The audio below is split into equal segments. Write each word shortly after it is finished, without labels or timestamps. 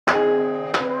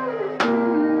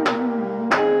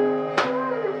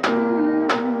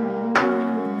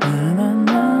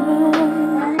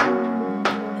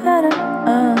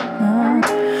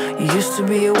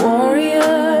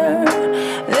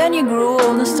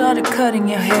started cutting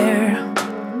your hair.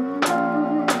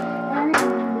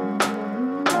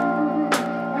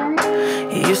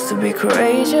 You used to be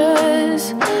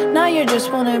courageous, now you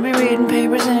just wanna be reading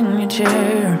papers in your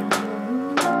chair.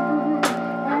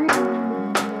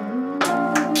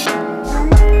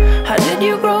 How did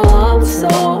you grow up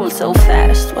so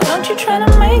fast? Why don't you try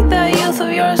to make that youth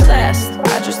of yours last?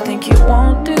 I just think you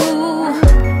won't do,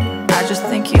 I just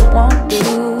think you won't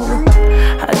do.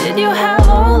 How did you have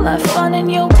all that fun in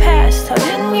your past? How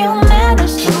didn't you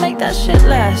manage to make that shit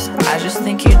last? I just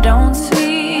think you don't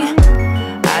see,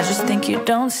 I just think you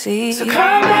don't see. So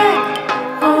come back,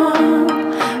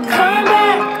 come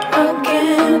back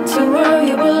again to where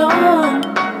you belong.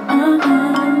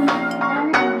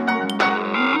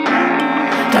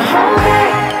 Don't hold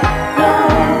back, no,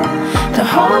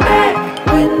 don't hold back.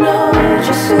 We know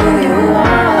just who you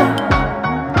are.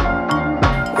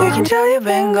 We can tell you've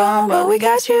been gone, but we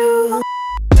got you.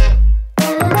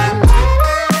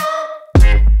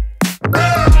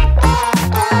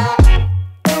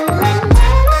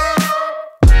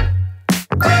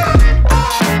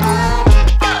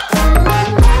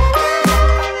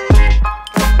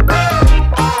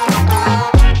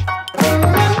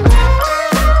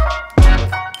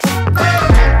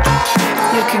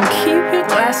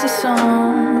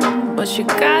 But you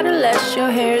gotta let your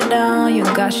hair down. You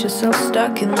got yourself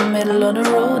stuck in the middle of the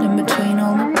road, in between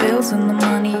all the bills and the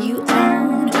money you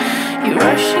own. You're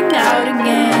rushing out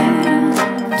again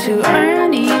to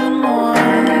earn even more.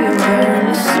 You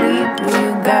barely sleep, but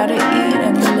you gotta eat,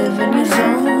 and you live in your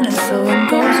zone, and so it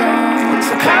goes on.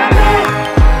 So come back,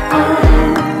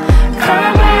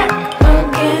 come back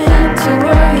again to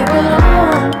where you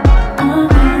belong.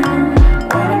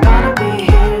 We're gonna be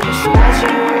here just as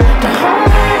you. Don't hold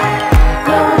back,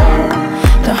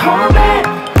 hold back,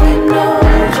 we know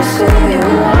just who you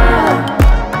are.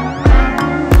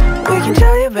 We can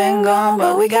tell you've been gone,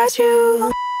 but we got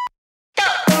you.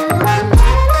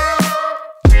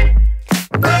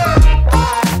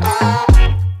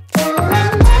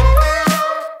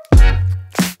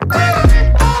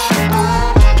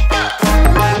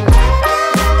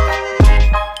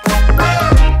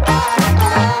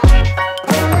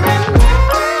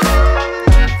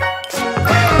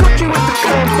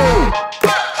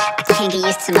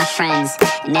 To my friends,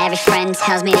 and every friend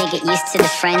tells me to get used to the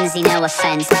frenzy, no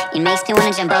offense. It makes me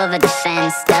wanna jump over the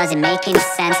fence. Doesn't make any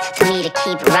sense for me to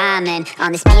keep rhyming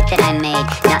on this beat that I made.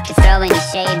 Not to throw any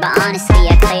shade, but honestly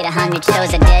I played 100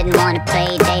 shows I didn't wanna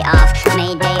play. Day off,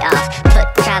 made day off,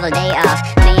 put travel day off.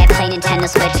 May I play Nintendo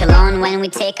Switch alone when we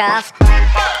take off?